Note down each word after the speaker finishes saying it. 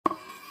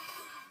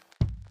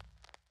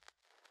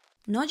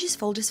Noji's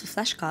folders for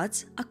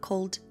flashcards are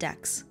called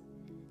decks.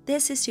 They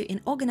assist you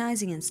in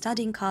organizing and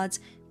studying cards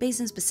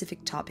based on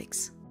specific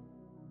topics.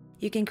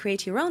 You can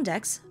create your own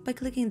decks by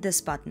clicking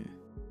this button.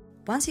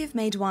 Once you've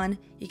made one,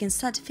 you can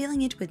start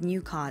filling it with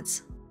new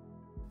cards.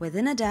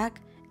 Within a deck,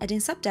 adding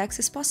subdecks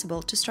is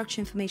possible to structure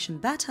information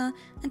better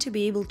and to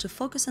be able to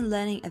focus on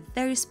learning a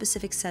very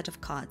specific set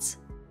of cards.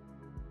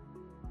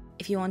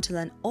 If you want to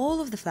learn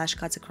all of the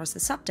flashcards across the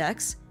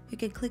subdecks, you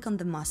can click on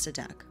the master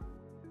deck.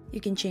 You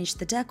can change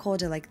the deck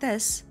order like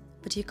this,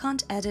 but you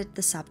can't edit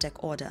the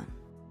subdeck order.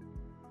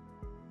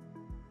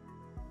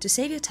 To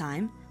save your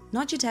time,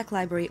 Noji Deck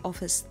Library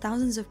offers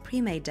thousands of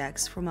pre-made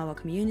decks from our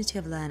community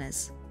of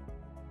learners.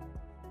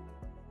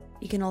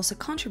 You can also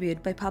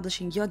contribute by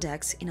publishing your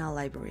decks in our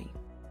library.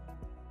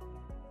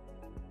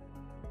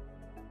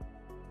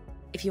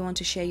 If you want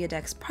to share your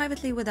decks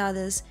privately with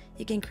others,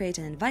 you can create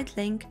an invite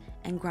link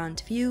and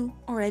grant view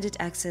or edit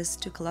access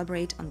to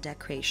collaborate on deck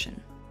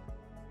creation.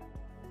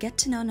 Get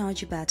to know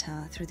Noji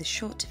better through the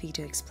short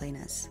video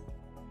explainers.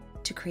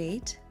 To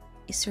create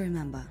is to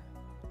remember.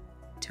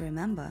 To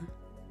remember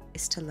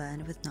is to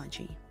learn with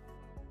Noji.